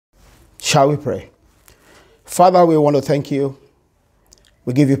Shall we pray? Father, we want to thank you.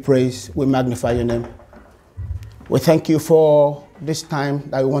 We give you praise. We magnify your name. We thank you for this time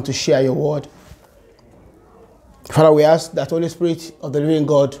that we want to share your word. Father, we ask that Holy Spirit of the living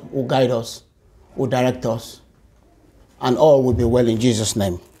God will guide us, will direct us, and all will be well in Jesus'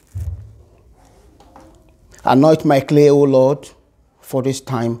 name. Anoint my clay, O Lord, for this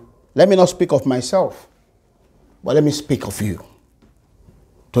time. Let me not speak of myself, but let me speak of you,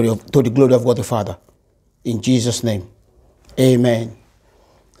 to the glory of God the Father. In Jesus' name, amen.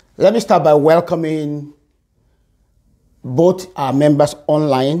 Let me start by welcoming both our members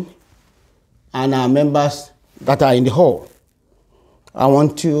online and our members that are in the hall. I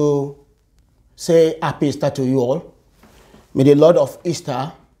want to say happy Easter to you all. May the Lord of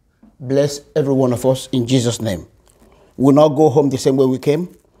Easter bless every one of us in Jesus' name. We will not go home the same way we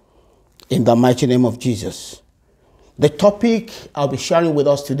came, in the mighty name of Jesus. The topic I'll be sharing with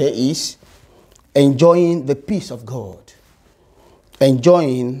us today is enjoying the peace of God.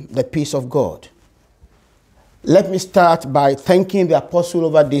 Enjoying the peace of God. Let me start by thanking the apostle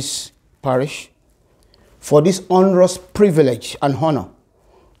over this parish for this onerous privilege and honor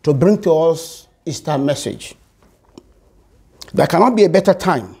to bring to us Easter message. There cannot be a better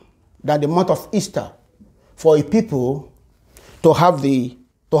time than the month of Easter for a people to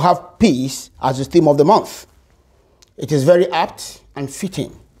have peace as the theme of the month. It is very apt and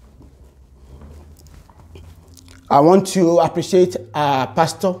fitting. I want to appreciate our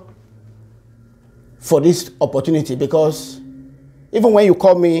pastor for this opportunity, because even when you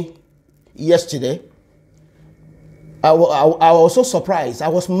called me yesterday, I was so surprised. I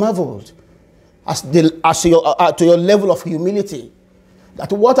was marveled to your level of humility.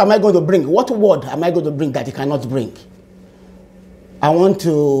 That what am I going to bring? What word am I going to bring that he cannot bring? I want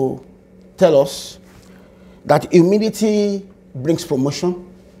to tell us that humility brings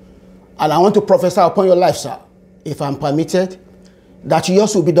promotion. And I want to prophesy upon your life, sir, if I'm permitted, that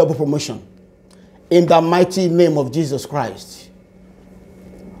yours will be double promotion. In the mighty name of Jesus Christ.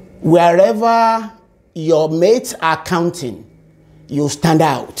 Wherever your mates are counting, you stand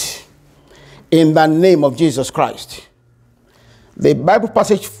out. In the name of Jesus Christ. The Bible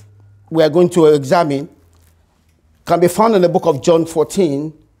passage we are going to examine can be found in the book of John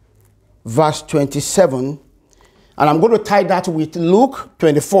 14, verse 27. And I'm going to tie that with Luke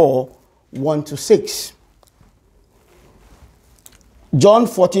 24, 1 to 6. John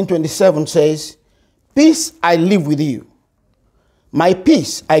 14, 27 says, "Peace I leave with you. My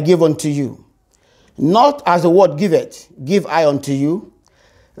peace I give unto you. Not as the world giveth, give I unto you.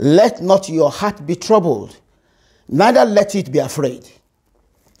 Let not your heart be troubled, neither let it be afraid."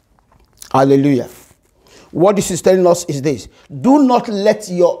 Hallelujah. What this is telling us is this: do not let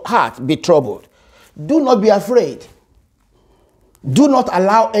your heart be troubled. Do not be afraid. Do not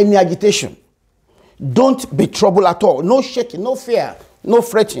allow any agitation. Don't be troubled at all. No shaking, no fear, no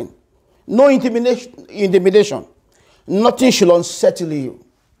fretting, no intimidation. Nothing shall unsettle you.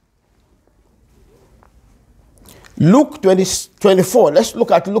 Luke 24. Let's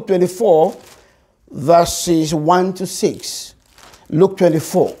look at Luke 24, verses 1 to 6. Luke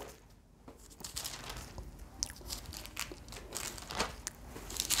 24.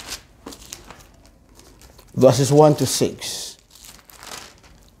 Verses 1 to 6.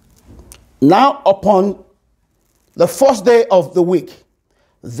 Now upon the first day of the week,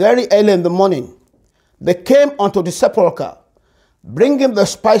 very early in the morning, they came unto the sepulchre, bringing the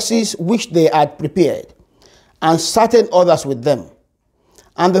spices which they had prepared, and certain others with them.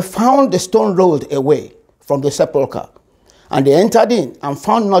 And they found the stone rolled away from the sepulchre. And they entered in, and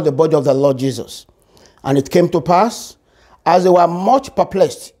found not the body of the Lord Jesus. And it came to pass, as they were much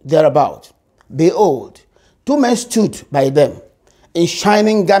perplexed thereabout, behold, two men stood by them, in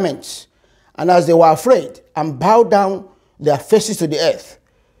shining garments. And as they were afraid, and bowed down their faces to the earth,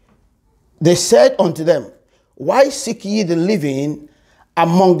 they said unto them, Why seek ye the living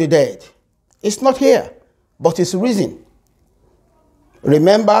among the dead? It's not here, but is risen.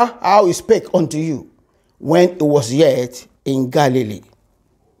 Remember how he spake unto you when it was yet in Galilee.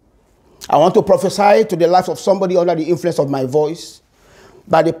 I want to prophesy to the life of somebody under the influence of my voice,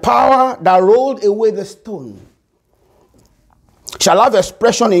 that the power that rolled away the stone shall have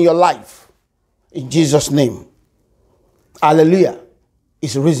expression in your life. In Jesus' name. Hallelujah.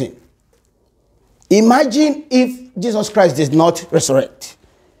 Is risen. Imagine if Jesus Christ did not resurrect.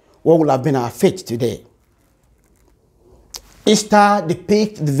 What would have been our fate today? Easter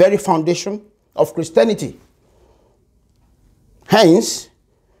depicts the very foundation of Christianity. Hence,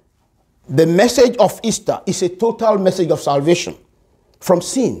 the message of Easter is a total message of salvation from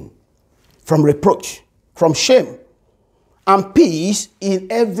sin, from reproach, from shame, and peace in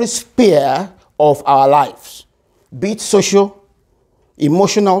every sphere of our lives, be it social,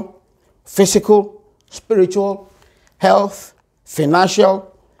 emotional, physical, spiritual, health,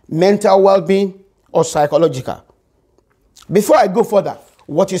 financial, mental well-being, or psychological. Before I go further,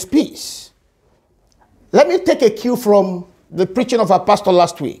 what is peace? Let me take a cue from the preaching of our pastor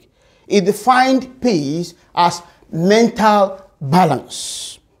last week. He defined peace as mental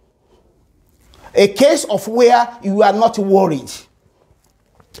balance. A case of where you are not worried.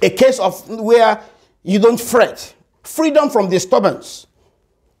 A case of where you don't fret. Freedom from disturbance.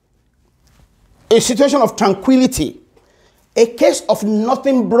 A situation of tranquility. A case of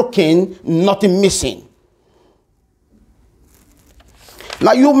nothing broken, nothing missing.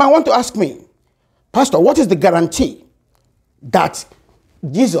 Now you might want to ask me, Pastor, what is the guarantee that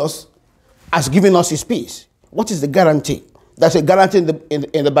Jesus has given us his peace? What is the guarantee? That's a guarantee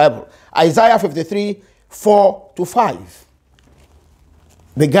in the Bible. Isaiah 53, 4-5.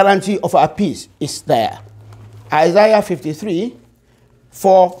 The guarantee of our peace is there. Isaiah 53,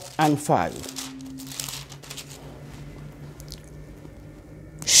 4 and 5.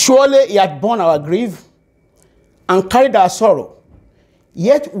 Surely he hath borne our grief and carried our sorrow.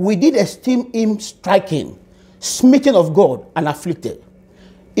 Yet we did esteem him stricken, smitten of God, and afflicted.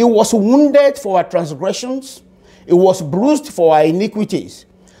 He was wounded for our transgressions. He was bruised for our iniquities.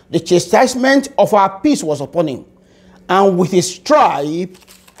 The chastisement of our peace was upon him, and with his stripe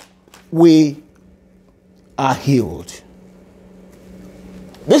we are healed.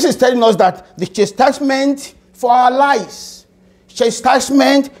 This is telling us that the chastisement for our lies,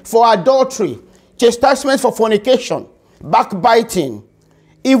 chastisement for adultery, chastisement for fornication, backbiting,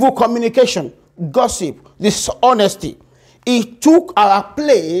 evil communication, gossip, dishonesty, he took our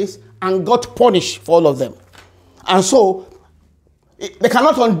place and got punished for all of them. And so, they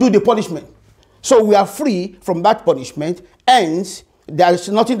cannot undo the punishment. So we are free from that punishment, hence there is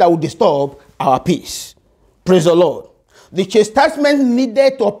nothing that will disturb our peace. Praise the Lord. The chastisement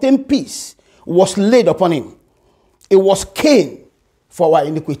needed to obtain peace was laid upon him. It was cane for our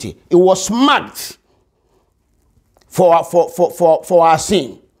iniquity. It was smacked for our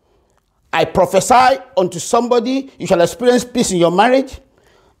sin. I prophesy unto somebody, you shall experience peace in your marriage,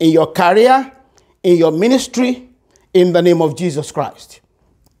 in your career, in your ministry, in the name of Jesus Christ.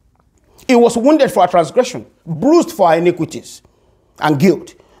 He was wounded for our transgression, bruised for our iniquities and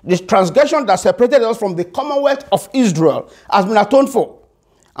guilt. The transgression that separated us from the commonwealth of Israel has been atoned for,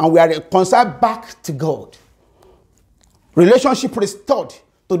 and we are reconciled back to God. Relationship restored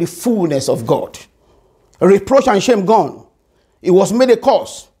to the fullness of God. Reproach and shame gone. It was made a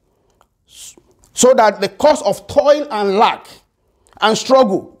curse, so that the cause of toil and lack and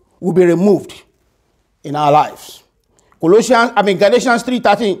struggle will be removed in our lives. Galatians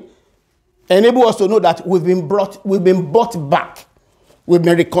 3:13 enable us to know that we've been brought back. We've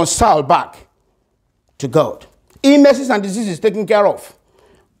been reconciled back to God. Illnesses and diseases taken care of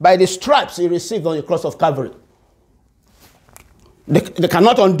by the stripes he received on the cross of Calvary. They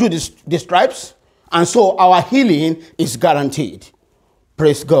cannot undo the stripes, and so our healing is guaranteed.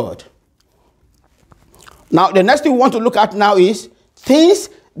 Praise God. Now, the next thing we want to look at now is things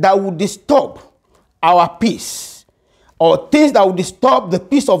that will disturb our peace, or things that will disturb the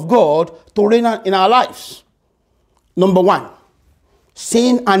peace of God to reign in our lives. Number one,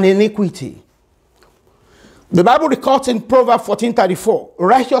 sin and iniquity. The Bible records in Proverbs 14:34,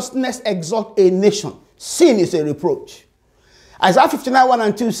 righteousness exalts a nation. Sin is a reproach. Isaiah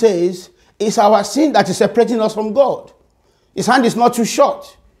 59:1-2 says, it's our sin that is separating us from God. His hand is not too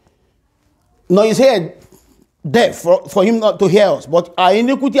short, nor his ear deaf for him not to hear us, but our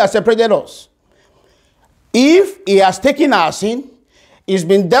iniquity has separated us. If he has taken our sin,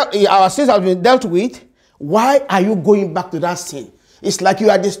 our sins have been dealt with, why are you going back to that sin? It's like you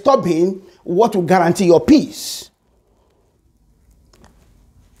are disturbing what will guarantee your peace.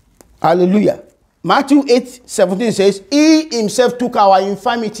 Hallelujah. Matthew 8:17 says, he himself took our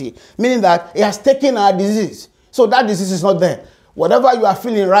infirmity, meaning that he has taken our disease. So that disease is not there. Whatever you are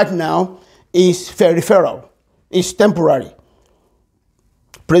feeling right now is peripheral. It's temporary.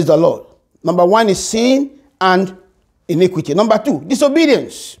 Praise the Lord. Number one is sin and iniquity. Number two,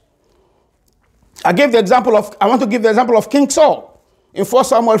 disobedience. I want to give the example of King Saul in 1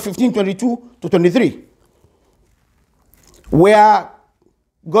 Samuel 15:22-23, where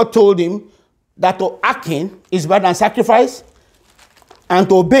God told him that to hearken is better than sacrifice, and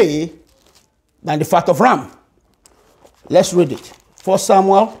to obey than the fat of ram. Let's read it. 1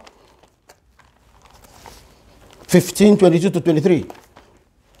 Samuel 15:22-23.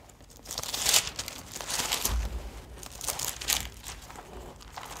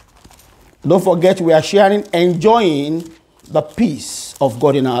 Don't forget, we are enjoying the peace of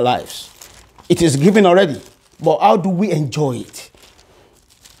God in our lives. It is given already, but how do we enjoy it?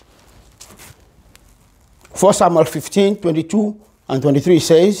 1 Samuel 15, 22 and 23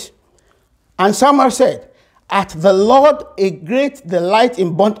 says, and Samuel said, hath the Lord a great delight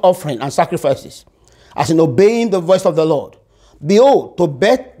in burnt offering and sacrifices, as in obeying the voice of the Lord? Behold, to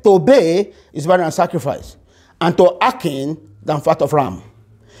obey is better than sacrifice, and to hearken than fat of ram.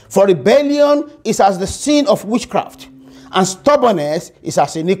 For rebellion is as the sin of witchcraft, and stubbornness is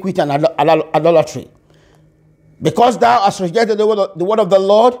as iniquity and idolatry. Because thou hast rejected the word of the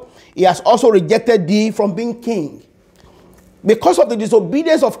Lord, he has also rejected thee from being king. Because of the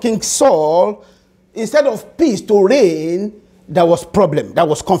disobedience of King Saul, instead of peace to reign, there was problem, there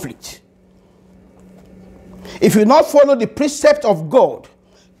was conflict. If you not follow the precept of God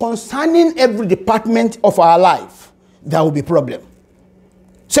concerning every department of our life, there will be problem.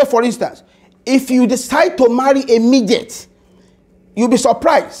 Say, for instance, if you decide to marry a midget, you'll be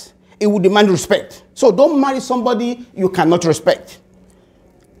surprised. It will demand respect. So don't marry somebody you cannot respect.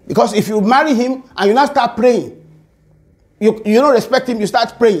 Because if you marry him and you not start praying, you don't respect him, you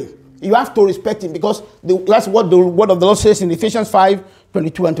start praying. You have to respect him, because that's what the word of the Lord says in Ephesians 5,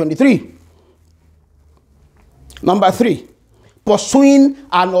 22 and 23. Number 3, pursuing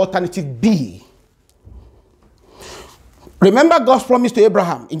an alternative B. Remember God's promise to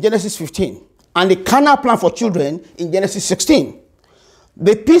Abraham in Genesis 15 and the carnal plan for children in Genesis 16.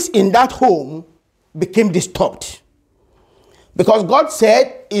 The peace in that home became disturbed, because God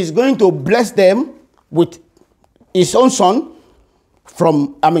said he's going to bless them with his own son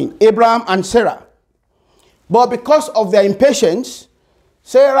from, Abraham and Sarah. But because of their impatience,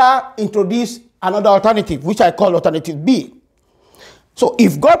 Sarah introduced another alternative, which I call alternative B. So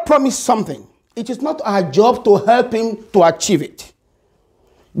if God promised something, it is not our job to help him to achieve it.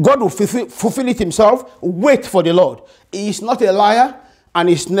 God will fulfill it himself. Wait for the Lord. He is not a liar, and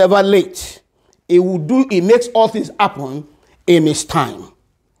he's never late. He makes all things happen in his time.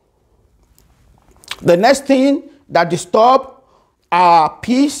 The next thing that disturbs our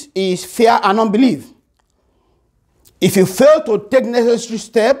peace is fear and unbelief. If you fail to take necessary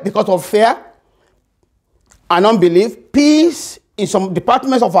steps because of fear and unbelief, peace in some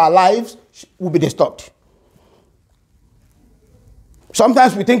departments of our lives will be disturbed.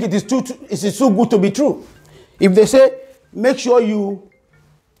 Sometimes we think it is too good to be true. If they say, make sure you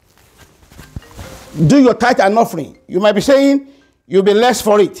do your tithe and offering, you might be saying you'll be less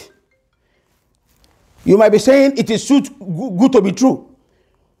for it. You might be saying it is too good to be true.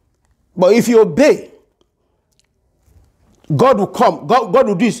 But if you obey, God will come. God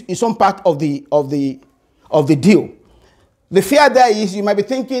will do this in some part of the deal. The fear there is, you might be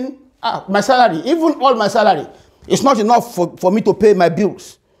thinking, my salary, even all my salary, it's not enough for me to pay my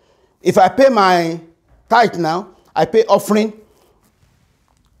bills. If I pay my tithe now, I pay offering,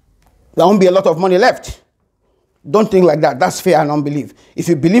 there won't be a lot of money left. Don't think like that. That's fear and unbelief. If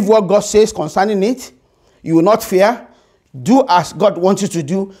you believe what God says concerning it, you will not fear. Do as God wants you to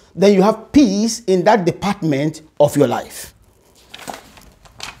do. Then you have peace in that department of your life.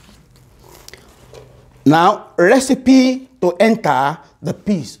 Now, recipe to enter the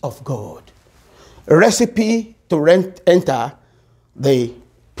peace of God. Recipe to enter the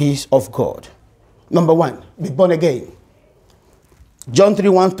peace of God. Number 1, be born again. John 3,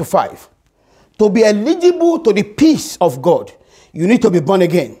 1-5. To be eligible to the peace of God, you need to be born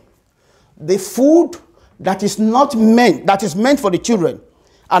again. The food that is meant for the children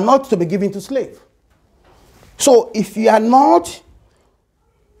are not to be given to slave. So if you are not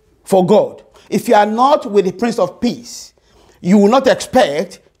for God, if you are not with the Prince of Peace, you will not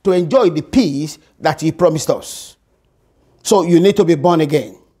expect to enjoy the peace that he promised us. So you need to be born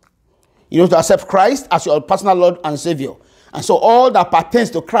again. You need to accept Christ as your personal Lord and Savior. And so all that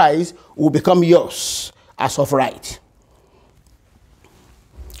pertains to Christ will become yours as of right.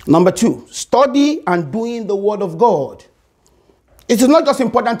 Number 2, study and doing the word of God. It is not just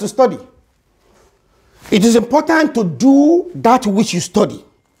important to study. It is important to do that which you study.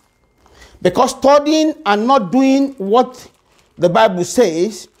 Because studying and not doing what the Bible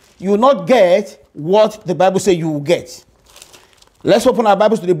says, you will not get what the Bible says you will get. Let's open our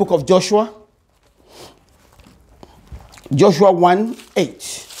Bibles to the book of Joshua. Joshua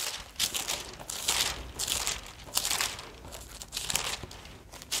 1:8.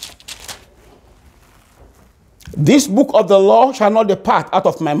 This book of the law shall not depart out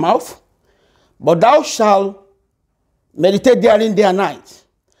of my mouth, but thou shalt meditate therein day and night,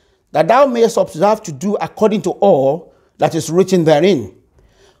 that thou mayest observe to do according to all that is written therein.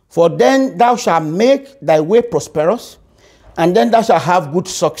 For then thou shalt make thy way prosperous, and then thou shalt have good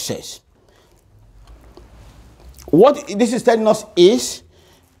success. what this is telling us is,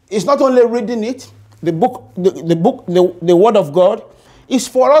 it's not only reading it, the word of God, is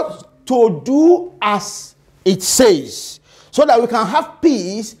for us to do as it says, so that we can have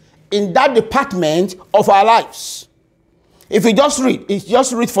peace in that department of our lives. If we just read, it's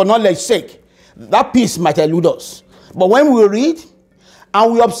just read for knowledge's sake, that peace might elude us. But when we read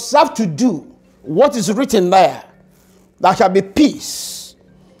and we observe to do what is written there, there shall be peace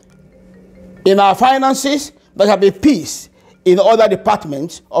in our finances, there shall be peace in other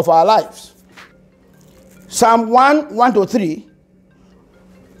departments of our lives. Psalm 1:1-3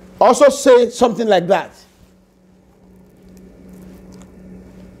 also says something like that.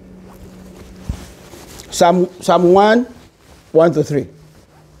 Psalm 1:1-3.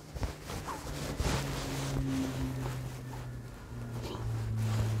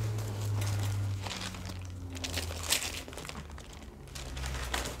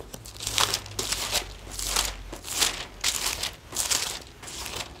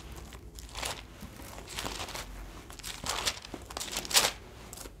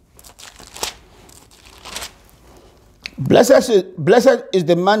 Blessed is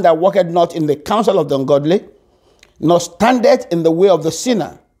the man that walketh not in the counsel of the ungodly, nor standeth in the way of the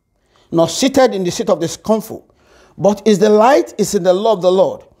sinner, nor sitteth in the seat of the scornful. But his delight is in the law of the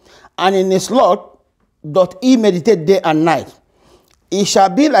Lord, and in his law doth he meditate day and night. He shall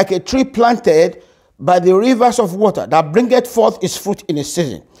be like a tree planted by the rivers of water, that bringeth forth his fruit in his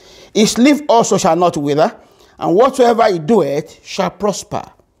season. His leaf also shall not wither, and whatsoever he doeth shall prosper.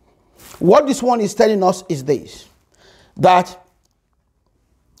 What this one is telling us is this, that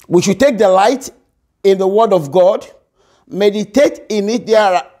we should take delight in the word of God, meditate in it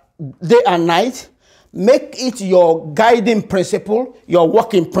day and night, make it your guiding principle, your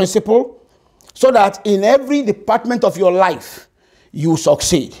working principle, so that in every department of your life, you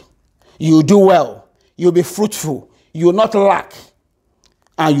succeed, you do well, you'll be fruitful, you will not lack,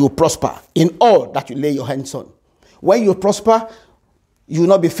 and you will prosper in all that you lay your hands on. When you prosper, you will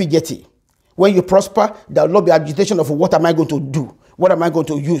not be fidgety. When you prosper, there will not be agitation of what am I going to do? What am I going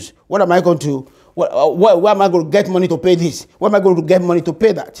to use? What am I going to, where am I going to get money to pay this? Where am I going to get money to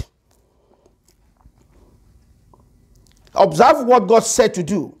pay that? Observe what God said to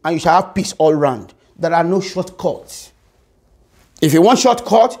do, and you shall have peace all round. There are no shortcuts. If you want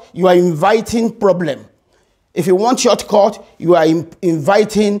shortcut, you are inviting problem. If you want shortcut, you are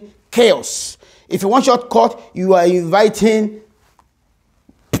inviting chaos. If you want shortcut, you are inviting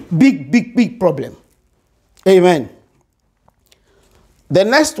big problem. Amen. The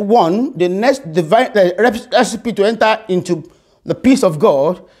next one, the next divine recipe to enter into the peace of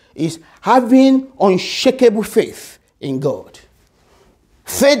God is having unshakable faith in God.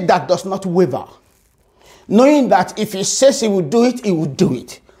 Faith that does not waver. Knowing that if he says he will do it, he will do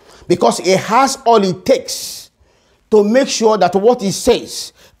it. Because he has all it takes to make sure that what he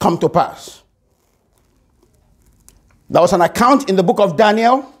says come to pass. There was an account in the book of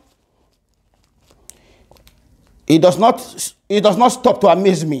Daniel. It does not stop to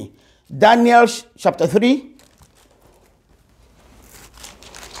amaze me. Daniel chapter 3.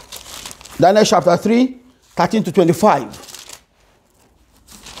 Daniel chapter 3, 13-25.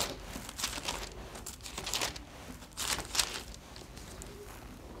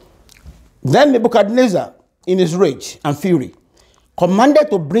 Then Nebuchadnezzar, in his rage and fury, commanded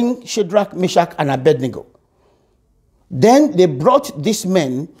to bring Shadrach, Meshach, and Abednego. Then they brought these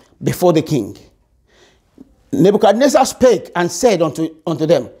men before the king. Nebuchadnezzar spake and said unto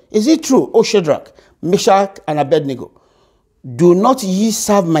them, Is it true, O Shadrach, Meshach, and Abednego? Do not ye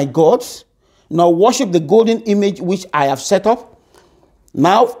serve my gods, nor worship the golden image which I have set up?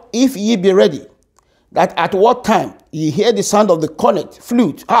 Now, if ye be ready, that at what time ye hear the sound of the cornet,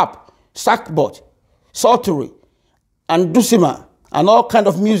 flute, harp, sackbut, psaltery, and dulcimer, and all kind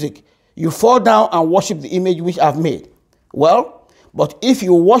of music, you fall down and worship the image which I have made. Well, but if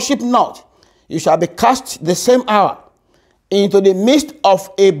you worship not, you shall be cast the same hour into the midst of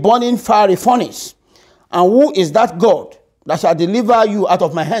a burning fiery furnace. And who is that God that shall deliver you out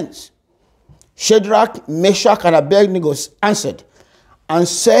of my hands? Shadrach, Meshach, and Abednego answered and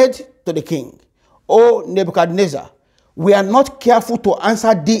said to the king, O Nebuchadnezzar, we are not careful to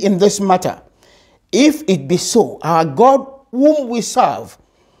answer thee in this matter. If it be so, our God whom we serve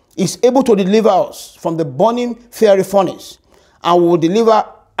is able to deliver us from the burning fiery furnace, and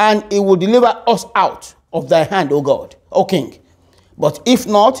he will deliver us out of thy hand, O God, O king. But if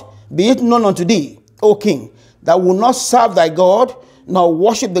not, be it known unto thee, O king, that will not serve thy God, nor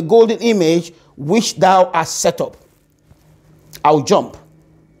worship the golden image which thou hast set up. I'll jump.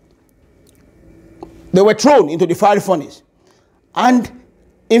 They were thrown into the fiery furnace. And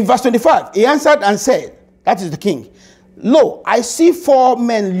in verse 25, he answered and said, That is the king. Lo, I see 4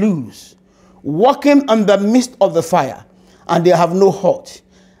 men loose, walking in the midst of the fire, and they have no hurt.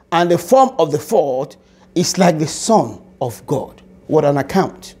 And the form of the 4th is like the Son of God. What an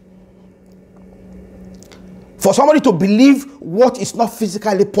account. For somebody to believe what is not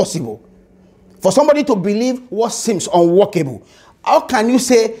physically possible, for somebody to believe what seems unworkable, how can you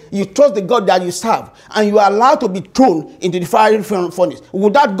say you trust the God that you serve and you are allowed to be thrown into the fiery furnace?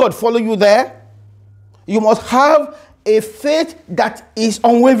 Would that God follow you there? You must have a faith that is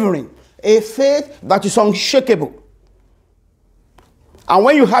unwavering, a faith that is unshakable. And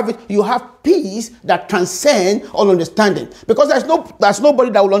when you have it, you have peace that transcends all understanding. Because there's nobody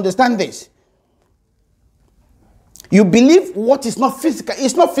that will understand this. You believe what is not physical.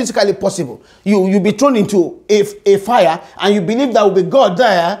 It's not physically possible. You'll be thrown into a fire, and you believe there will be God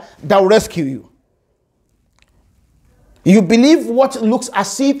there that will rescue you. You believe what looks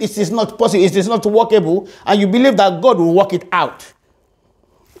as if it is not possible, it is not workable, and you believe that God will work it out.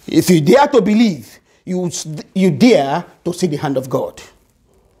 If you dare to believe, you dare to see the hand of God.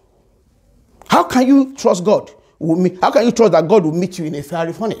 How can you trust God? How can you trust that God will meet you in a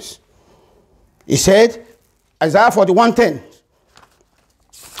fiery furnace? He said, Isaiah 41:10.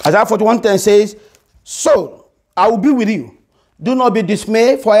 Isaiah 41:10 says, so I will be with you. Do not be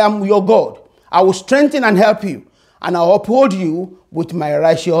dismayed, for I am your God. I will strengthen and help you, and I will uphold you with my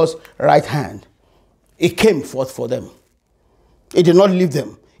righteous right hand. It came forth for them. It did not leave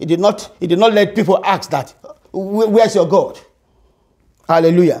them. It did not let people ask that, where's your God?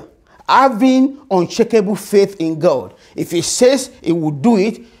 Hallelujah. Having unshakable faith in God. If he says he will do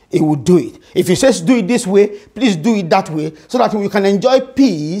it, he will do it. If he says do it this way, please do it that way, so that you can enjoy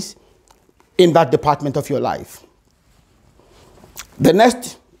peace in that department of your life. The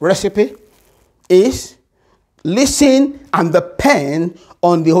next recipe is listen and depend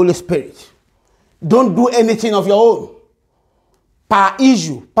on the Holy Spirit. Don't do anything of your own. Per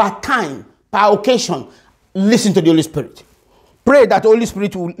issue, per time, per occasion, listen to the Holy Spirit. Pray that the Holy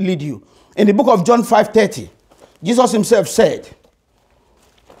Spirit will lead you. In the book of John 5:30, Jesus himself said,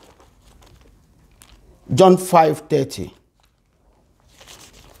 John 5:30.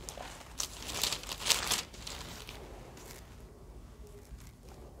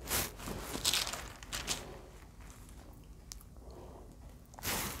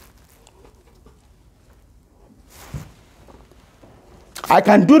 I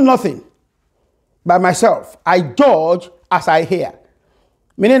can do nothing by myself. I judge as I hear.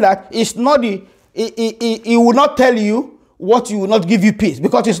 Meaning that it's not he will not tell you what you will not give you peace,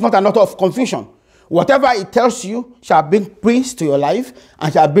 because it's not an author of confusion. Whatever it tells you shall bring peace to your life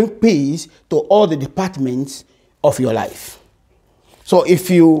and shall bring peace to all the departments of your life. So if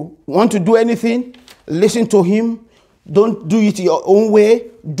you want to do anything, listen to him. Don't do it your own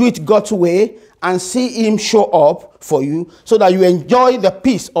way. Do it God's way, and see him show up for you, so that you enjoy the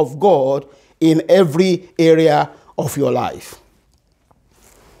peace of God in every area of your life.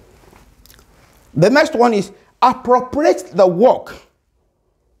 The next one is appropriate the work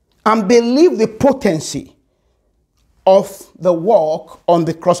and believe the potency of the work on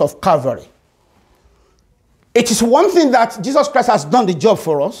the cross of Calvary. It is one thing that Jesus Christ has done the job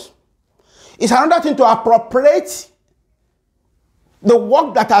for us. It's another thing to appropriate the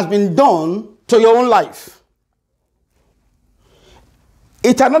work that has been done to your own life.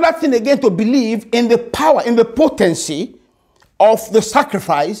 It's another thing again to believe in the power, in the potency of the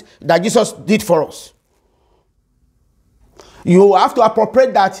sacrifice that Jesus did for us. You have to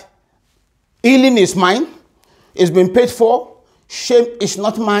appropriate that healing is mine, it's been paid for, shame is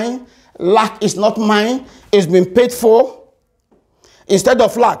not mine, lack is not mine, it's been paid for. Instead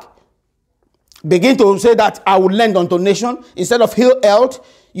of lack, begin to say that I will lend unto nation. Instead of health,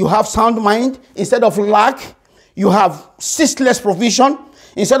 you have sound mind. Instead of lack, you have ceaseless provision.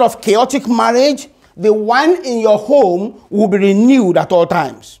 Instead of chaotic marriage, the wine in your home will be renewed at all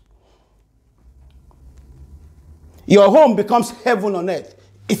times. Your home becomes heaven on earth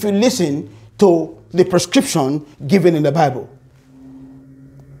if you listen to the prescription given in the Bible.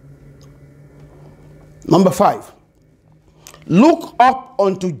 Number 5, look up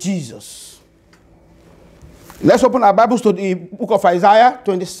unto Jesus. Let's open our Bibles to the book of Isaiah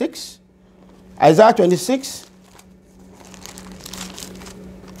 26. Isaiah 26.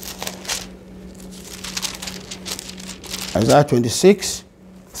 Isaiah 26,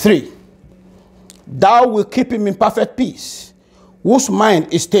 3. Thou wilt keep him in perfect peace, whose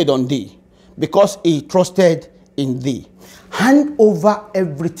mind is stayed on thee, because he trusted in thee. Hand over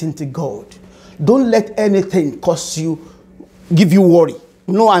everything to God. Don't let anything give you worry.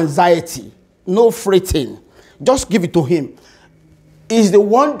 No anxiety, no fretting. Just give it to him. He's the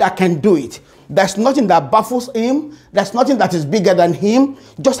one that can do it. There's nothing that baffles him. There's nothing that is bigger than him.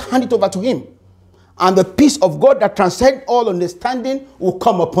 Just hand it over to him. And the peace of God that transcends all understanding will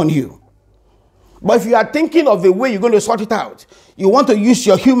come upon you. But if you are thinking of the way you're going to sort it out, you want to use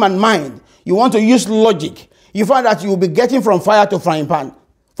your human mind, you want to use logic, you find that you will be getting from fire to frying pan,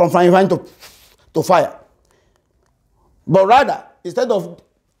 from frying pan to fire. But rather, instead of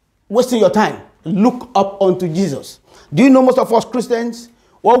wasting your time, look up unto Jesus. Do you know most of us Christians,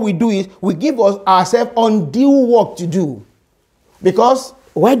 what we do is we give ourselves undue work to do. Because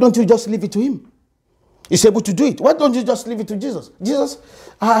why don't you just leave it to him? He's able to do it. Why don't you just leave it to Jesus? Jesus,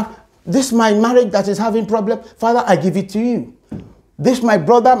 this is my marriage that is having problem. Father, I give it to you. This is my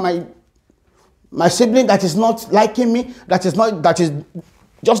brother, my sibling that is not liking me, that is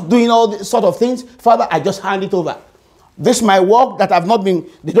just doing all these sort of things. Father, I just hand it over. This is my work that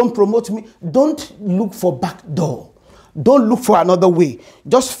they don't promote me. Don't look for back door. Don't look for another way.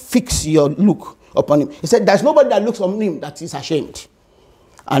 Just fix your look upon him. He said, there's nobody that looks on him that is ashamed.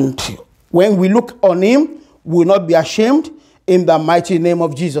 And when we look on him, we will not be ashamed in the mighty name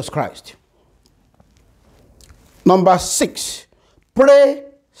of Jesus Christ. Number 6, pray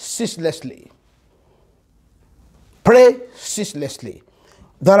ceaselessly. Pray ceaselessly.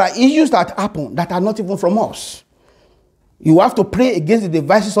 There are issues that happen that are not even from us. You have to pray against the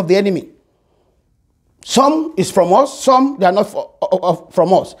devices of the enemy. Some is from us, some they are not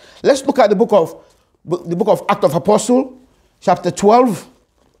from us. Let's look at the book of Acts of Apostles, chapter 12,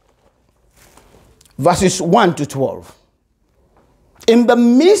 verses 1 to 12. In the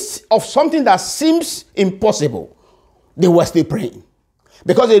midst of something that seems impossible, they were still praying.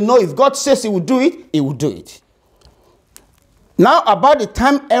 Because they know if God says he will do it, he will do it. Now about the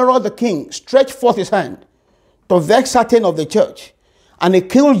time Herod the king stretched forth his hand to vex certain of the church, and he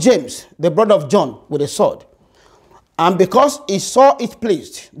killed James, the brother of John, with a sword. And because he saw it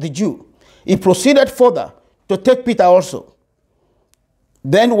pleased the Jew, he proceeded further to take Peter also.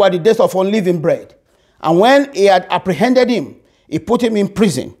 Then were the days of unleavened bread. And when he had apprehended him, he put him in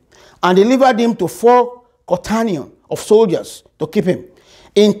prison and delivered him to 4 quaternions of soldiers to keep him,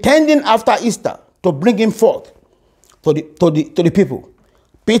 intending after Easter to bring him forth to the people.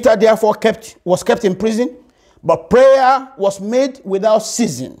 Peter therefore was kept in prison, but prayer was made without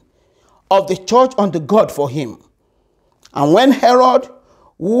ceasing of the church unto God for him. And when Herod,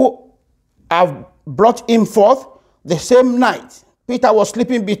 who have brought him forth the same night, Peter was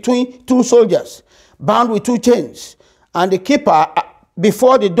sleeping between 2 soldiers, bound with 2 chains, and the keeper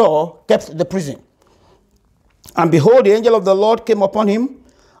before the door kept the prison. And behold, the angel of the Lord came upon him,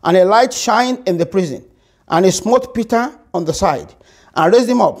 and a light shined in the prison. And he smote Peter on the side, and raised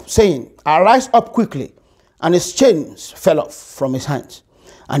him up, saying, Arise up quickly. And his chains fell off from his hands.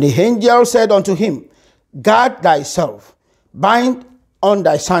 And the angel said unto him, Guard thyself, bind on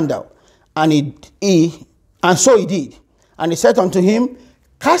thy sandal. And so he did. And he said unto him,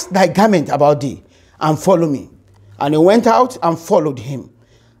 Cast thy garment about thee, and follow me. And he went out and followed him,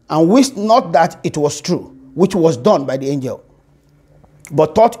 and wist not that it was true, which was done by the angel,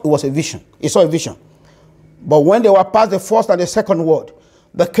 but thought it was a vision. He saw a vision. But when they were past the first and the second ward,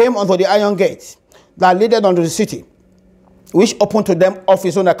 they came unto the iron gate that leaded unto the city, which opened to them of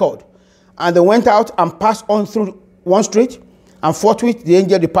his own accord. And they went out and passed on through one street, and forthwith the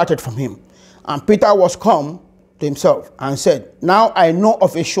angel departed from him. And Peter was come to himself, and said, Now I know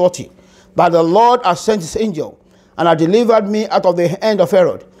of a surety that the Lord has sent his angel, and has delivered me out of the hand of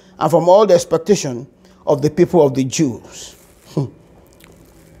Herod, and from all the expectation of the people of the Jews.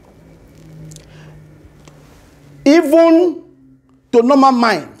 Even to normal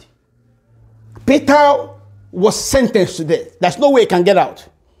mind, Peter was sentenced to death. There's no way he can get out.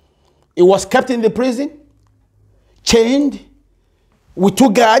 He was kept in the prison, chained, with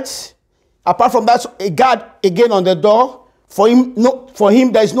 2 guards. Apart from that, a guard again on the door. For him,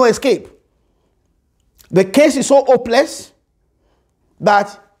 there is no escape. The case is so hopeless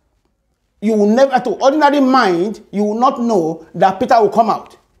that you will never, to ordinary mind, you will not know that Peter will come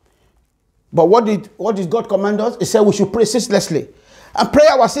out. But what did God command us? He said we should pray ceaselessly. And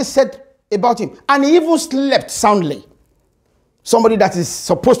prayer was said about him. And he even slept soundly. Somebody that is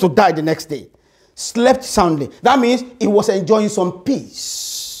supposed to die the next day slept soundly. That means he was enjoying some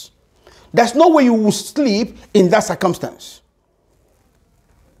peace. There's no way you will sleep in that circumstance.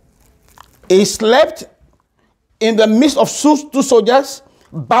 He slept in the midst of 2 soldiers,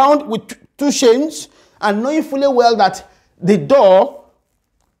 bound with 2 chains, and knowing fully well that the door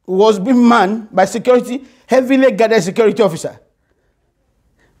was being manned by security, heavily guarded security officer.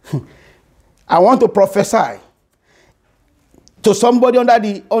 I want to prophesy to somebody under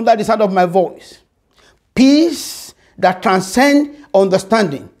the sound of my voice. Peace that transcends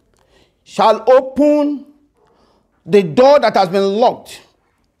understanding shall open the door that has been locked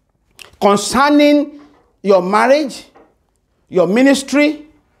concerning your marriage, your ministry,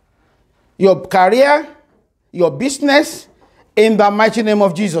 your career, your business, in the mighty name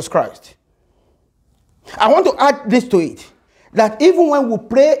of Jesus Christ. I want to add this to it, that even when we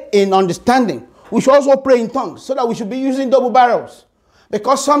pray in understanding, we should also pray in tongues, so that we should be using double barrels.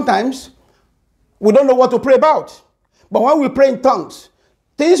 Because sometimes we don't know what to pray about. But when we pray in tongues,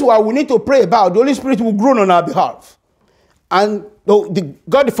 things what we need to pray about, the Holy Spirit will groan on our behalf. And God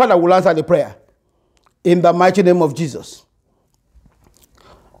the Father will answer the prayer in the mighty name of Jesus.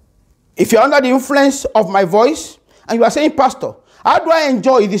 If you're under the influence of my voice and you are saying, Pastor, how do I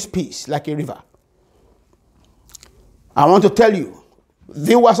enjoy this peace like a river? I want to tell you,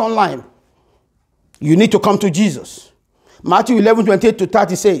 viewers online, you need to come to Jesus. Matthew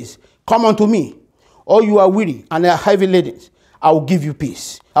 11:28-30 says, come unto me, all you are weary and are heavy laden. I will give you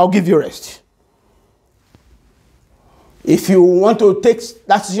peace. I will give you rest. If you want to take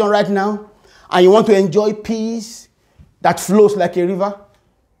that decision right now, and you want to enjoy peace that flows like a river,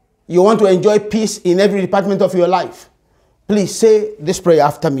 you want to enjoy peace in every department of your life, please say this prayer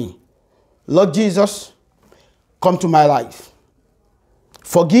after me. Lord Jesus, come to my life.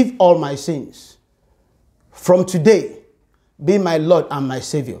 Forgive all my sins. From today, be my Lord and my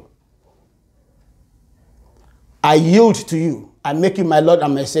Savior. I yield to you. I make you my Lord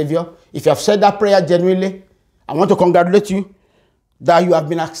and my Savior. If you have said that prayer genuinely, I want to congratulate you that you have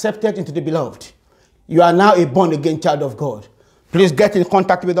been accepted into the beloved. You are now a born-again child of God. Please get in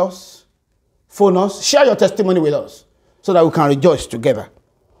contact with us. Phone us. Share your testimony with us so that we can rejoice together.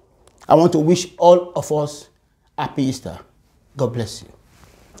 I want to wish all of us happy Easter. God bless you.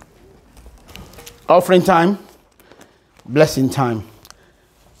 Offering time. Blessing time.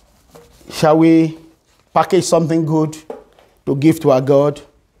 Shall we package something good to give to our God?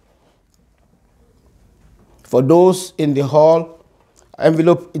 For those in the hall,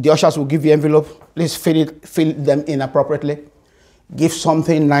 envelope, the ushers will give you envelope. Please fill them in appropriately. Give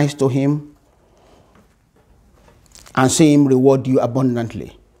something nice to him and see him reward you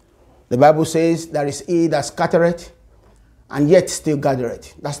abundantly. The Bible says there is he that scattereth and yet still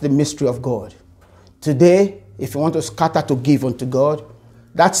gathereth. That's the mystery of God. Today, if you want to scatter to give unto God,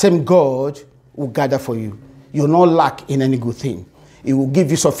 that same God will gather for you. You will not lack in any good thing. He will give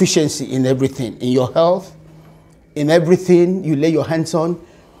you sufficiency in everything, in your health, in everything you lay your hands on.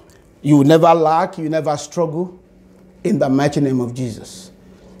 You will never lack, you will never struggle, in the mighty name of Jesus.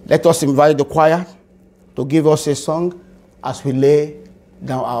 Let us invite the choir to give us a song as we lay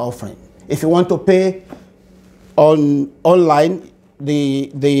down our offering. If you want to pay online,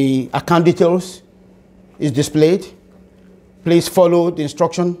 the account details is displayed. Please follow the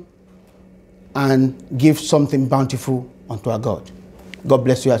instruction and give something bountiful unto our God. God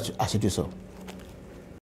bless you as you do so.